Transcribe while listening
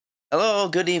Hello,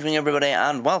 good evening everybody,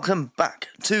 and welcome back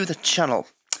to the channel.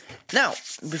 Now,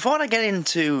 before I get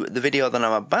into the video that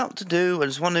I'm about to do, I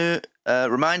just want to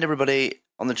remind everybody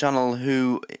on the channel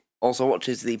who also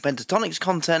watches the Pentatonix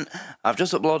content, I've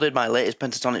just uploaded my latest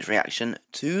Pentatonix reaction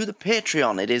to the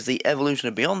Patreon. It is the evolution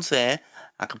of Beyonce,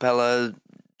 a cappella,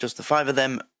 just the five of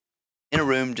them in a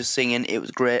room just singing. It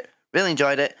was great, really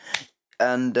enjoyed it,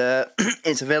 and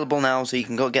it's available now, so you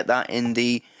can go get that in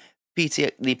the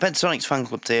Pentatonix fan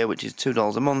club tier, which is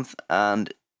 $2 a month, and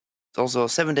it's also a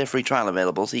 7-day free trial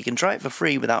available, so you can try it for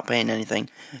free without paying anything.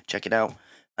 Check it out,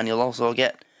 and you'll also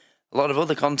get a lot of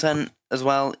other content as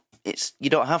well. You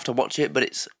don't have to watch it, but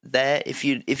it's there if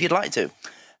you'd like to.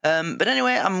 But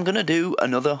anyway, I'm gonna do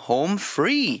another home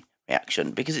free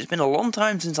reaction because it's been a long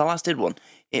time since I last did one.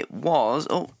 It was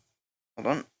hold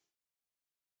on.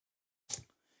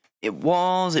 It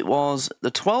was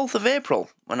the 12th of April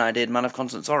when I did Man of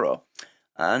Constant Sorrow,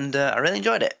 and I really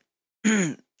enjoyed it.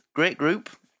 Great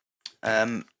group.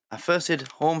 I first did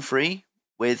Home Free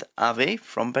with Avi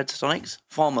from Pentatonix,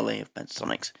 formerly of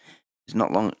Pentatonix. He's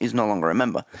no longer a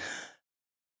member.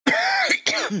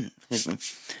 Excuse me.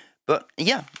 But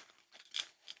yeah,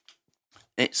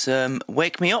 it's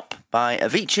Wake Me Up by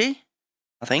Avicii,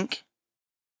 I think.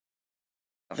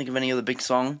 I think of any other big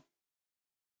song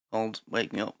called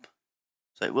Wake Me Up.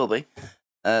 So it will be.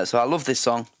 So I love this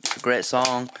song. It's a great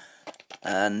song,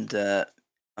 and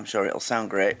I'm sure it'll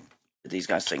sound great with these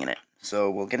guys singing it.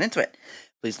 So we'll get into it.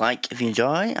 Please like if you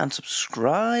enjoy, and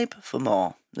subscribe for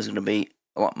more. There's going to be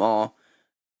a lot more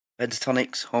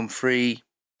Pentatonix, Home Free,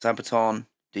 Sabaton,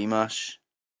 Dimash,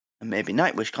 and maybe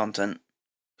Nightwish content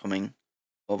coming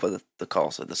over the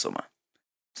course of the summer.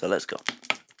 So let's go.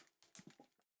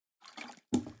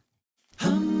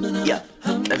 Yeah,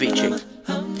 Avicii.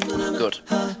 Good.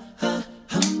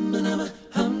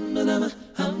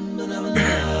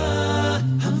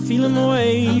 Feeling my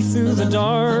way through the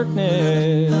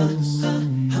darkness,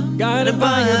 guided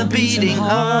by a beating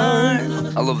heart.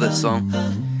 I love this song.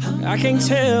 I can't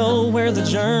tell where the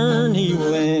journey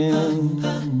will end,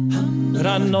 but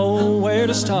I know where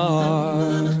to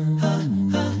start.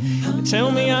 They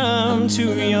tell me I'm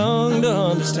too young to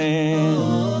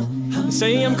understand. They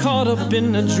say I'm caught up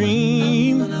in a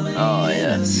dream. Oh,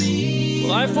 yes.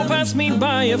 Life will pass me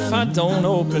by if I don't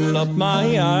open up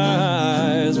my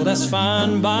eyes. Well, that's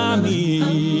fine by me.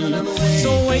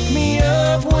 So wake me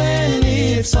up when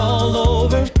it's all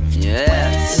over.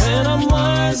 Yes. When I'm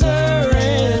wiser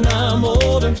and I'm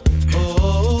older.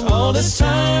 All this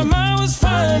time I was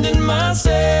finding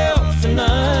myself, and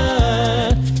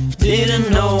I didn't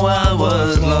know I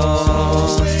was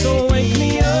lost. So wake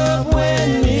me up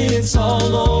when it's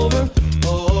all over.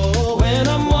 When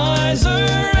I'm wiser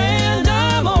and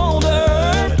I'm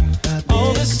older.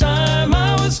 All this time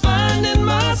I was finding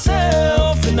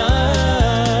myself, and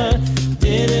I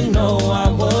didn't know I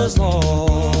was lost.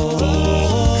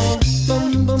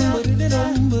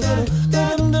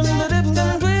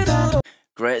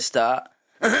 Great start.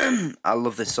 I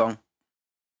love this song.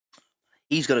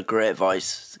 He's got a great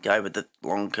voice. The guy with the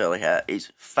long curly hair.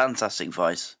 He's fantastic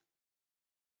voice.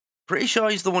 Pretty sure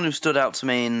he's the one who stood out to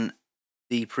me in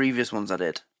the previous ones I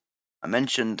did. I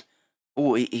mentioned,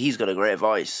 oh, he's got a great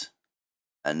voice.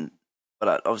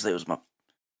 But obviously it was my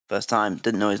first time.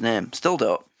 Didn't know his name. Still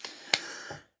don't.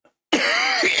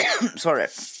 Sorry.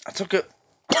 I took a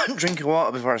drink of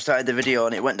water before I started the video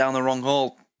and it went down the wrong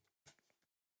hole.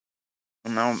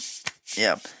 And now,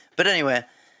 yeah. But anyway,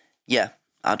 yeah.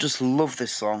 I just love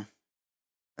this song.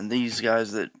 And these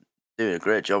guys that do a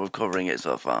great job of covering it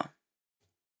so far.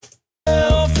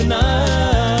 And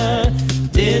I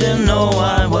didn't know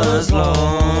I was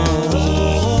lost.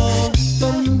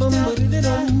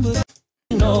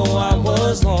 No, I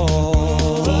was lost.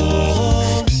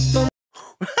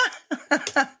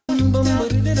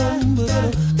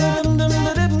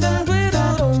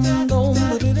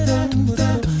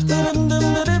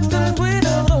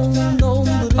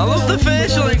 I love the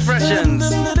facial expressions.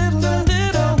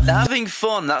 They're having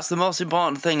fun. That's the most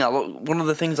important thing. One of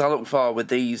the things I look for with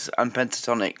these and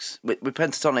Pentatonix, with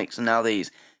Pentatonix and now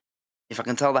these, if I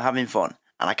can tell they're having fun,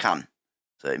 and I can,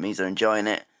 so it means they're enjoying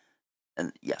it,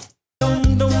 and yeah.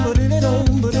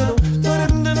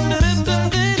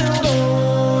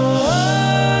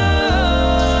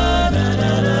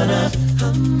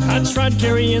 I tried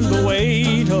carrying the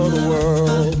weight of the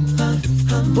world,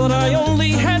 but I only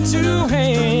had 2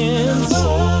 hands.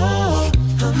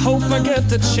 Hope I get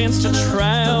the chance to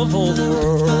travel the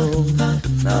world,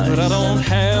 but I don't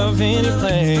have any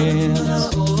plans.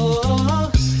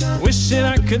 Wishing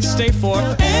I could stay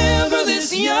forever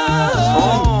this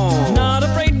young, not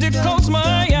afraid to close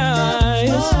my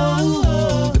eyes.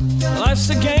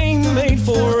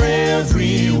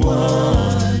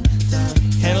 one,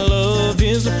 and love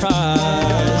is the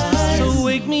prize. So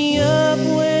wake me up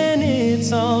when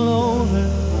it's all over,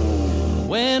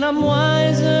 when I'm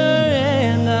wiser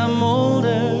and I'm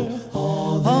older.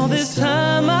 All this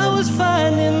time I was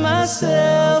finding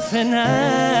myself, and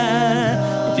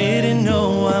I didn't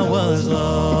know I was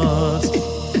lost.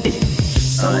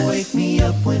 So wake me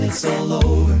up when it's all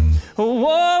over.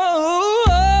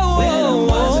 Whoa, when I'm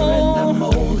wiser and I'm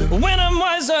older. When I'm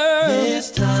wiser, this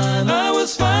time I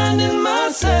was finding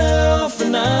myself,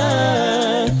 and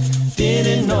I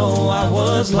didn't know I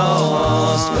was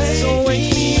lost. So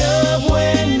wake me up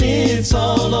when it's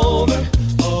all over.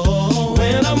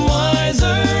 When I'm wiser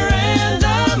and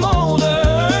I'm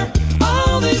older.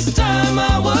 All this time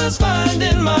I was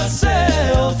finding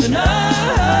myself, and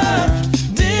I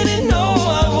didn't know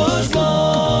I was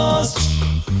lost.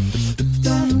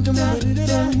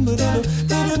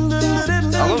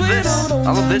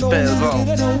 I love this bit as well.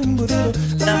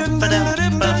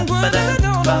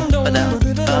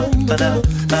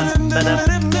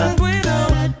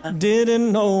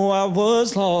 Didn't know I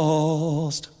was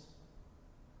lost.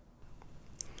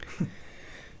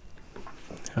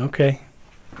 Okay.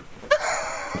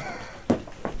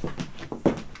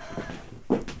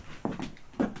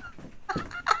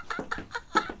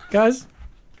 Guys?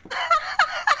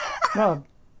 Rob.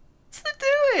 What's it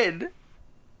doing?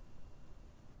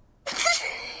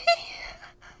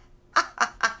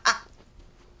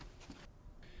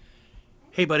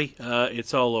 Hey, buddy.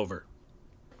 It's all over.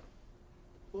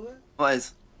 What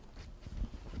is?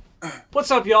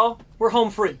 What's up, y'all? We're home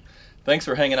free. Thanks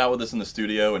for hanging out with us in the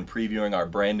studio and previewing our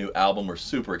brand new album. We're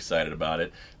super excited about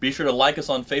it. Be sure to like us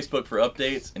on Facebook for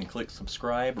updates and click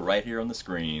subscribe right here on the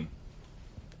screen.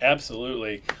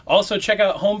 Absolutely. Also, check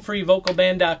out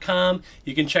homefreevocalband.com.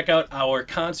 You can check out our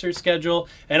concert schedule,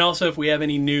 and also if we have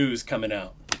any news coming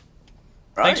out.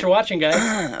 Right. Thanks for watching,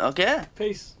 guys. Okay.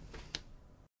 Peace.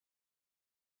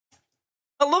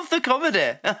 I love the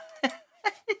comedy.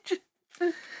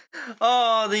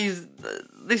 Oh,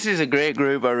 this is a great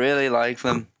group. I really like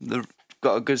them. They've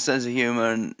got a good sense of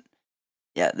humour, and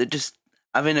yeah, they're just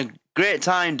having a great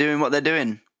time doing what they're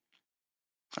doing.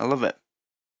 I love it.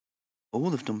 Oh,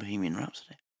 they've done Bohemian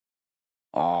Rhapsody.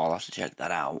 Oh, I'll have to check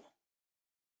that out.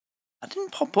 I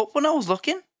didn't pop up when I was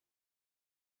looking.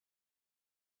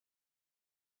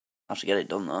 I have to get it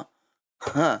done though.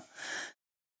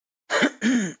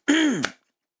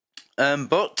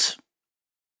 But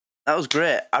that was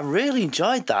great. I really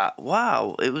enjoyed that.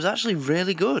 Wow, it was actually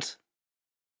really good.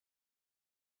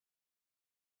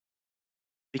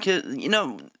 Because, you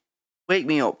know, Wake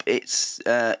Me Up, it's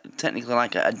technically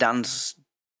like a dance,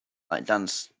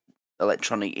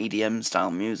 electronic EDM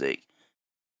style music.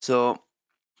 So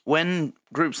when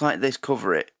groups like this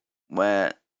cover it,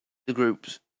 where the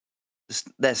groups,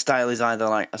 their style is either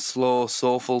like a slow,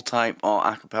 soulful type or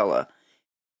a cappella,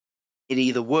 it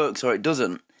either works or it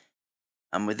doesn't.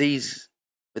 And with these,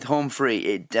 with Home Free,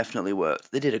 it definitely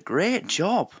worked. They did a great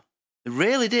job. They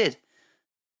really did.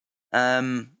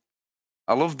 I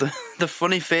love the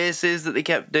funny faces that they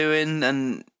kept doing,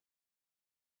 and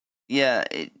yeah,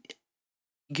 you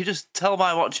could just tell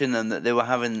by watching them that they were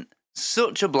having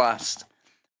such a blast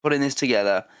putting this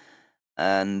together.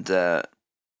 And well,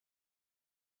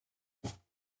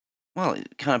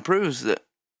 it kind of proves that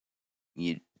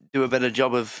you do a better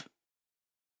job of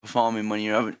performing when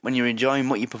you're enjoying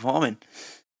what you're performing.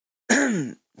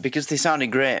 Because they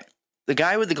sounded great. The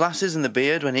guy with the glasses and the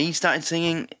beard, when he started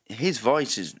singing, his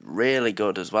voice is really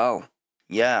good as well.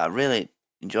 Yeah, I really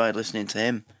enjoyed listening to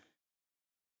him.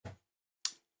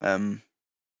 I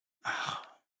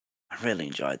really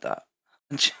enjoyed that.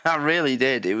 I really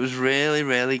did. It was really,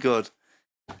 really good.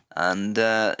 And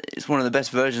it's one of the best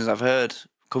versions I've heard.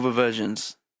 Cover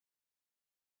versions.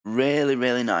 Really,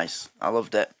 really nice. I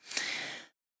loved it.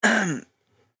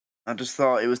 I just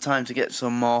thought it was time to get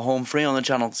some more Home Free on the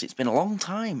channel because it's been a long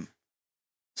time.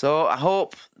 So I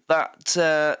hope that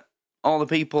all the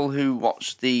people who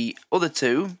watched the other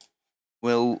two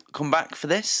will come back for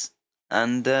this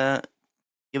and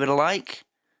give it a like.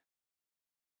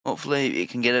 Hopefully it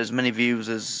can get as many views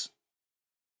as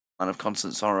Man of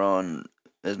Constant Sorrow and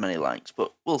as many likes,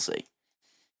 but we'll see.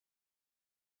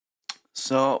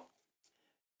 So,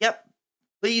 yep.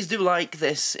 Please do like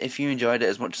this if you enjoyed it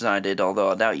as much as I did, although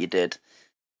I doubt you did,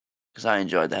 because I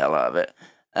enjoyed the hell out of it.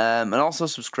 And also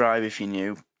subscribe if you're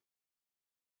new.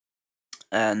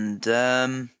 And,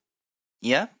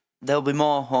 yeah, there'll be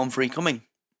more Home Free coming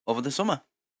over the summer.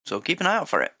 So keep an eye out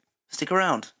for it. Stick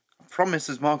around. I promise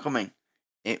there's more coming.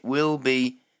 It will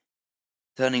be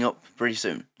turning up pretty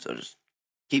soon. So just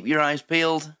keep your eyes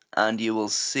peeled and you will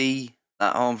see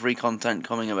that home free content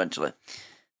coming eventually.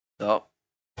 So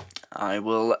I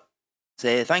will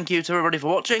say thank you to everybody for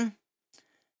watching,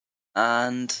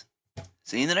 and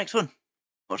see you in the next one.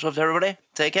 Much love to everybody.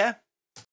 Take care.